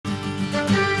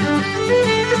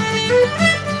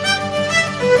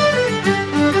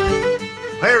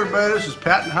everybody, this is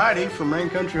Pat and Heidi from Rain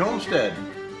Country Homestead.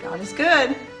 God is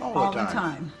good all the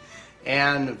time.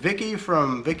 And Vicki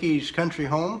from Vicki's Country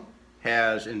Home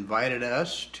has invited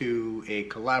us to a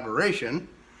collaboration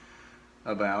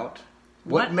about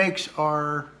what makes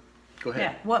our... Go ahead.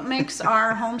 Yeah, what makes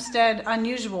our homestead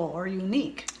unusual or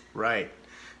unique? Right.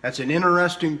 That's an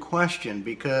interesting question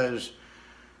because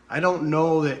I don't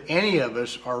know that any of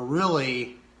us are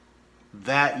really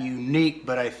that unique,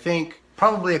 but I think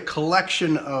probably a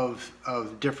collection of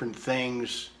different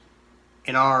things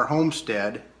in our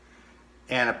homestead,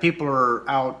 and if people are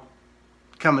out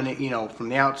coming in, you know, from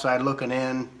the outside looking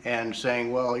in and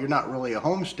saying, well, you're not really a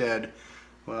homestead.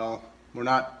 Well, we're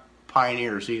not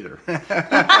pioneers either.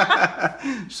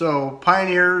 So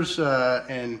pioneers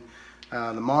and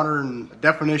the modern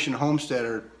definition of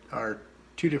homestead are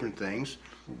two different things.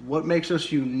 What makes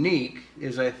us unique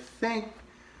is I think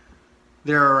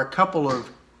there are a couple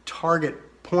of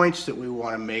target points that we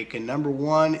want to make, and number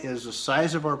one is the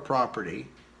size of our property,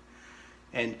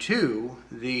 and two,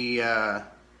 the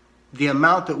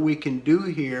amount that we can do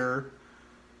here,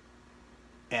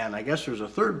 and I guess there's a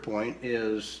third point,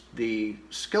 is the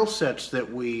skill sets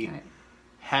that we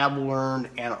have learned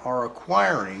and are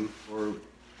acquiring. We're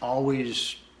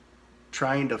always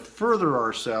trying to further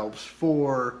ourselves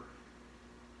for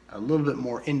a little bit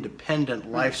more independent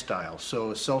lifestyle.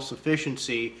 So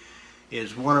self-sufficiency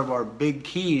is one of our big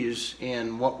keys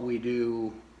in what we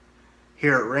do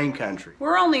here at Rain Country.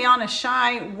 We're only on a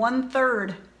shy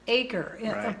 1/3 acre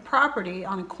of property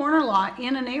on a corner lot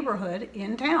in a neighborhood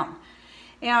in town.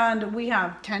 And we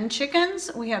have 10 chickens,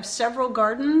 we have several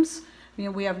gardens. You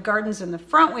know, we have gardens in the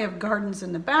front, we have gardens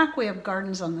in the back, we have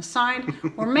gardens on the side.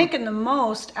 We're making the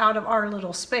most out of our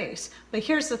little space. But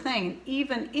here's the thing,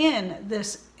 even in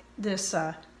this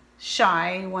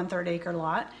shy 1/3 acre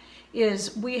lot,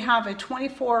 is we have a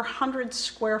 2,400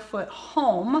 square foot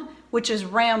home, which is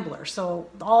Rambler. So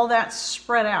all that's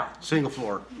spread out. Single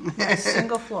floor.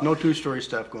 Single floor. No two-story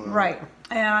stuff going on. Right.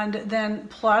 And then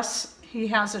plus he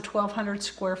has a 1,200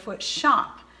 square foot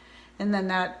shop. And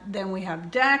then we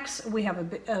have decks, we have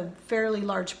a fairly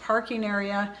large parking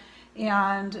area,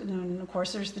 and of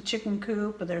course there's the chicken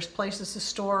coop, but there's places to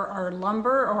store our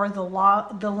lumber or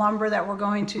the lumber that we're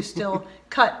going to still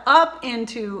cut up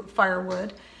into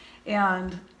firewood,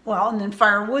 and then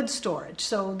firewood storage.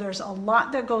 So there's a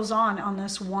lot that goes on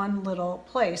this one little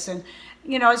place. And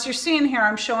you know, as you're seeing here,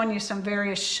 I'm showing you some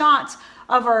various shots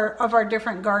of our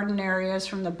different garden areas.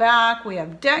 From the back, we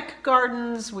have deck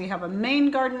gardens, we have a main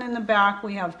garden in the back,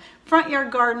 we have front yard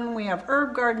garden, we have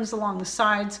herb gardens along the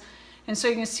sides. And so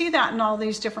you can see that in all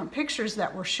these different pictures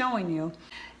that we're showing you.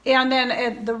 And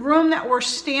then the room that we're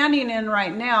standing in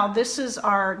right now, this is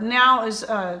our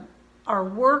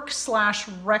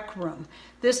work/rec room.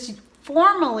 This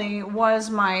formerly was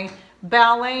my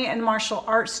ballet and martial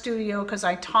arts studio, because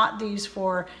I taught these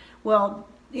for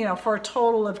a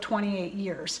total of 28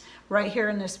 years right here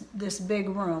in this big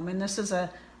room. And this is a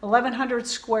 1,100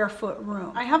 square foot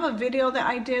room. I have a video that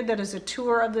I did that is a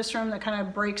tour of this room that kind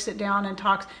of breaks it down and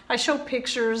talks. I show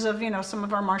pictures of, some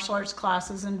of our martial arts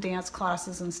classes and dance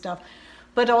classes and stuff,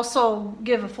 but also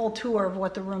give a full tour of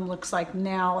what the room looks like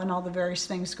now and all the various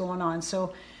things going on.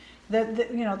 So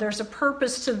there's a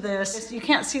purpose to this. You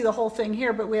can't see the whole thing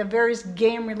here, but we have various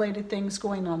game related things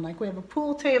going on. Like we have a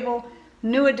pool table.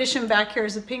 New addition back here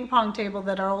is a ping pong table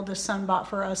that our oldest son bought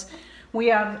for us. We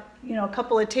have, a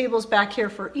couple of tables back here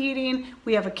for eating.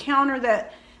 We have a counter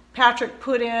that Patrick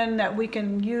put in that we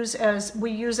use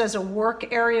as a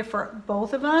work area for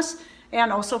both of us,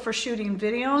 and also for shooting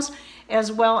videos, as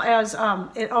well as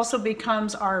it also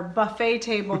becomes our buffet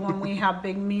table when we have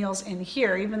big meals in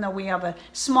here. Even though we have a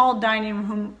small dining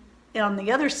room on the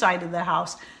other side of the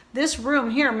house, this room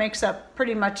here makes up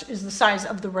pretty much is the size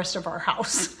of the rest of our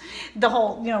house. The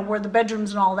whole, where the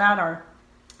bedrooms and all that are.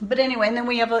 But anyway, and then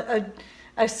we have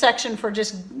a section for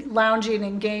just lounging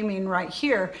and gaming right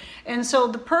here. And so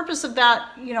the purpose of that,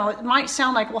 it might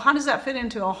sound like, well, how does that fit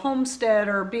into a homestead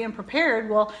or being prepared?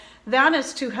 Well, that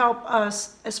is to help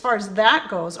us as far as that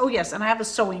goes. Oh yes, and I have a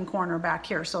sewing corner back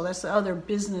here, so that's the other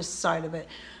business side of it.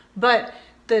 But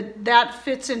that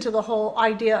fits into the whole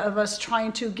idea of us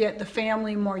trying to get the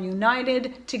family more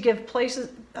united, to give a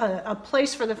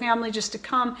place for the family just to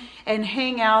come and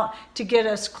hang out, to get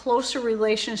us closer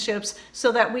relationships,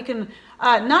 so that we can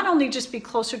not only just be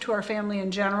closer to our family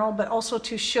in general, but also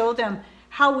to show them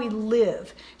how we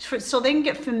live, so they can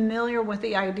get familiar with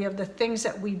the idea of the things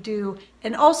that we do,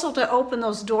 and also to open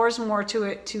those doors more to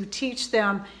it, to teach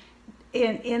them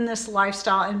in this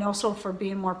lifestyle, and also for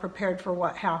being more prepared for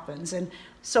what happens. And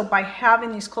so by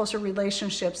having these closer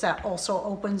relationships, that also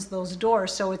opens those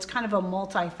doors. So it's kind of a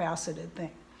multifaceted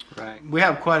thing. Right. We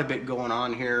have quite a bit going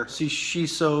on here. She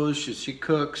sews, she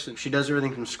cooks, and she does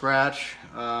everything from scratch.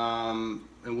 And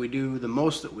we do the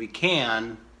most that we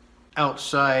can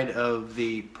outside of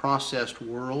the processed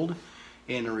world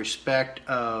in respect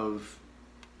of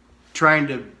trying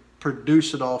to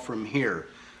produce it all from here.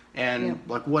 And Yeah.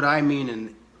 like what I mean,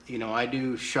 and I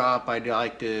do shop, I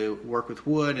like to work with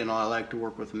wood, and I like to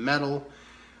work with metal.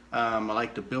 I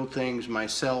like to build things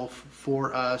myself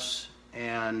for us,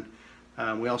 and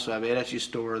we also have an Etsy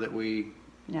store that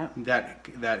Yep.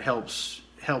 that helps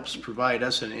provide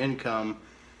us an income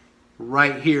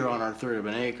right here on our third of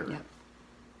an acre. Yep.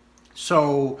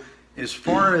 So as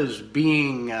far as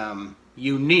being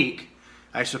unique,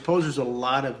 I suppose there's a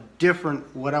lot of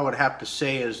different, what I would have to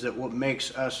say is that what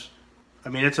makes us, I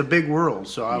mean, it's a big world,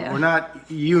 so Yeah. we're not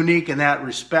unique in that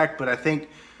respect, but I think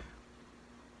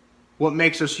what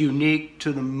makes us unique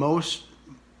to most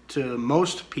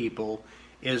people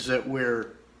is that we're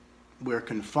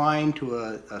confined to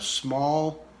a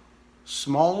small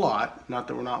lot. Not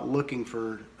that we're not looking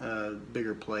for a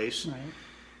bigger place. Right.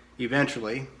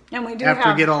 Eventually, And we do after we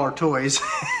have, get all our toys.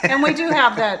 and we do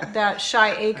have that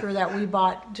shy acre that we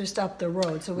bought just up the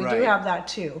road, so we do Right. have that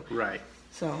too. Right.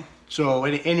 So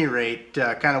At any rate,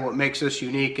 kind of what makes us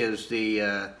unique is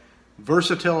the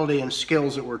versatility and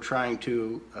skills that we're trying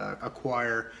to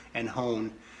acquire and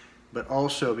hone, but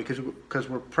also because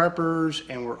we're preppers,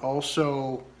 and we're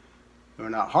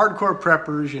not hardcore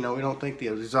preppers. We don't think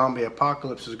the zombie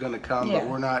apocalypse is going to come, Yeah.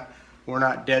 but we're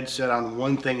not dead set on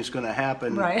one thing's going to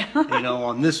happen. Right.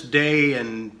 On this day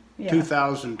in Yeah.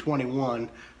 2021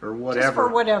 or whatever. just for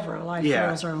whatever life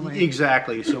throws our way.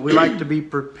 Exactly. So we like to be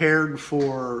prepared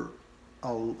for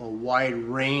a wide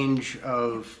range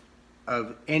of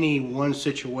any one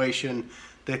situation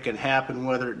that can happen,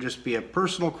 whether it just be a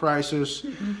personal crisis,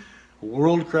 a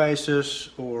world crisis,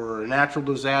 or a natural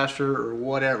disaster, or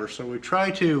whatever. So we try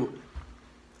to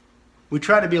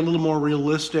be a little more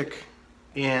realistic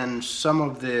in some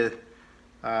of the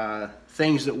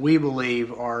things that we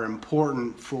believe are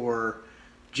important for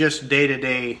just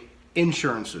day-to-day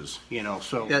insurances.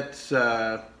 So that's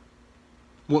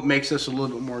what makes us a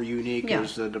little bit more unique, Yeah.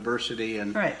 is the diversity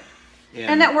and Right.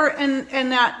 And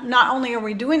that not only are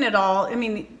we doing it all, I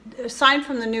mean, aside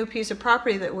from the new piece of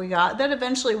property that we got, that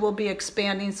eventually we'll be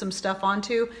expanding some stuff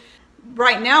onto.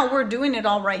 Right now, we're doing it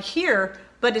all right here,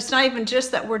 but it's not even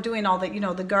just that we're doing all the,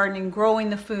 the gardening, growing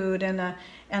the food,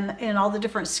 and all the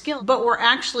different skills, but we're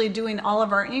actually doing all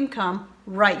of our income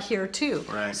right here too.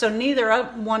 Right. So neither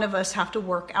one of us have to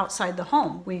work outside the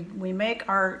home. We make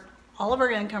all of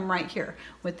our income right here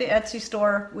with the Etsy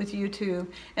store, with YouTube,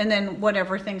 and then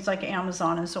whatever things like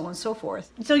Amazon and so on and so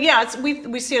forth. So yeah,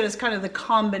 we see it as kind of the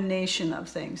combination of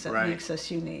things that Right. makes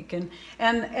us unique.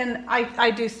 And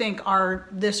I do think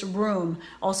this room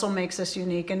also makes us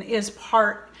unique, and is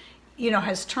part,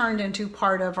 has turned into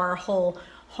part of our whole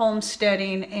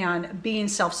homesteading and being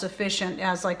self-sufficient.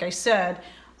 As like I said,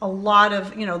 a lot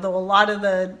of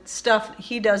the stuff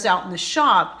he does out in the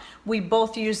shop, we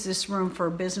both use this room for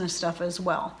business stuff as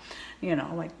well.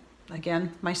 Like,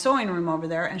 again, my sewing room over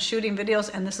there, and shooting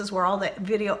videos, and this is where all the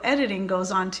video editing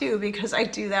goes on too, because I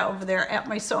do that over there at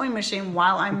my sewing machine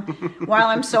while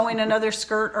I'm sewing another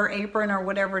skirt or apron or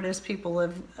whatever it is people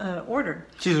have ordered.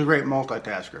 She's a great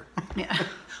multitasker. Yeah.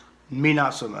 Me,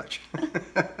 not so much.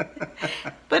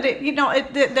 But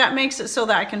that makes it so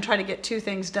that I can try to get two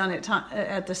things done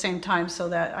at the same time, so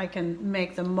that I can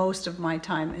make the most of my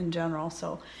time in general.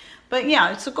 But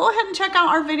yeah, so go ahead and check out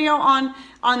our video on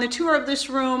the tour of this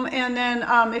room, and then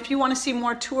if you want to see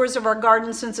more tours of our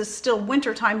garden, since it's still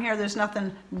winter time here, there's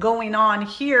nothing going on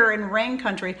here in rain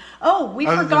country. Oh, we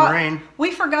Other forgot. than rain.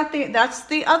 We forgot that's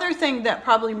the other thing that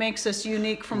probably makes us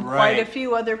unique from quite a Right.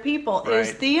 few other people, is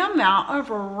Right. the amount of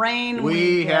rain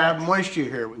We get. have moisture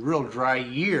here. A real dry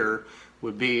year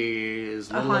would be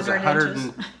as little as 100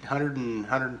 inches.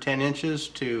 110 inches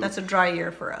to That's a dry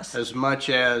year for us. as much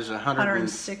as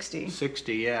 160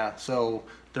 60, yeah. So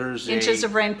there's inches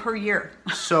of rain per year.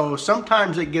 So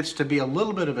sometimes it gets to be a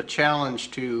little bit of a challenge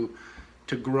to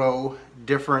grow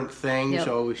different things. Yep.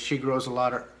 So she grows a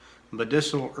lot of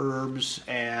medicinal herbs,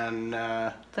 and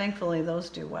Thankfully, those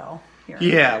do well here.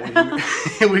 yeah,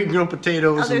 we can grow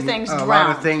potatoes. Other and things a lot drown.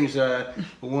 of things.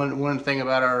 One thing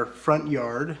about our front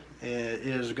yard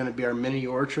is going to be our mini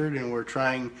orchard, and we're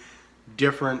trying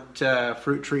different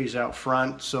fruit trees out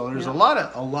front. So there's Yeah.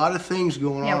 a lot of things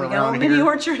going Yeah, on we got a around little mini here.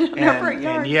 orchard in our front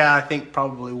yard. And yeah, I think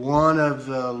probably one of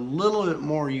the little bit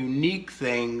more unique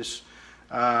things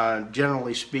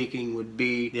generally speaking, would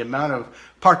be the amount of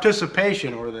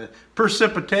participation or the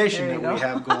precipitation There that you we go.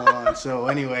 have going on. So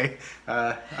anyway,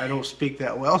 I don't speak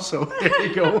that well, so there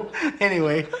you go.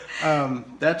 Anyway,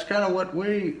 that's kind of what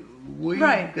we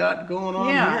Right. got going on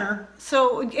Yeah. here.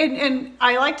 So, and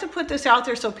I like to put this out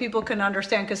there so people can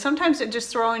understand, because sometimes it just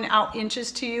throwing out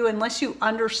inches to you, unless you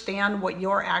understand what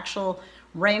your actual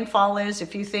rainfall is.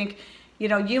 If you think, you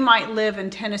know, you might live in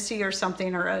Tennessee or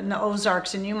something, or in the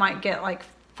Ozarks, and you might get like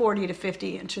 40 to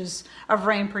 50 inches of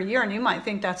rain per year, and you might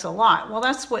think that's a lot. Well,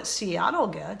 that's what Seattle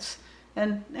gets.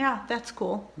 And yeah, that's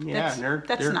cool. Yeah,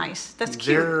 that's they're nice. That's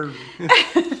cute. They're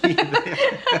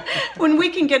When we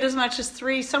can get as much as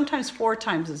 3, sometimes 4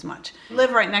 times as much.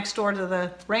 Live right next door to the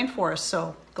rainforest,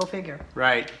 so go figure.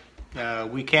 right.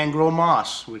 We can grow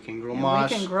moss. We can grow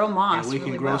moss. We can grow moss. And we can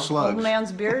really grow well. slugs. Old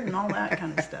man's beard and all that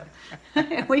kind of stuff.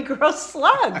 And we grow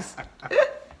slugs.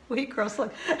 We grow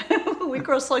slugs. We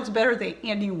grow slugs better than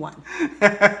anyone.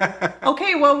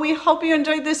 Okay, well, we hope you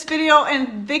enjoyed this video.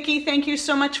 And Vicki, thank you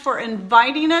so much for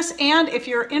inviting us. And if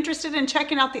you're interested in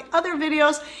checking out the other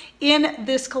videos in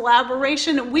this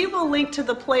collaboration, we will link to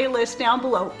the playlist down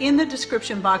below in the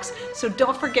description box. So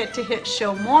don't forget to hit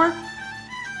show more.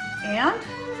 And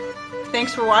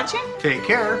thanks for watching, Take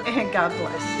care. and God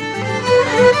bless.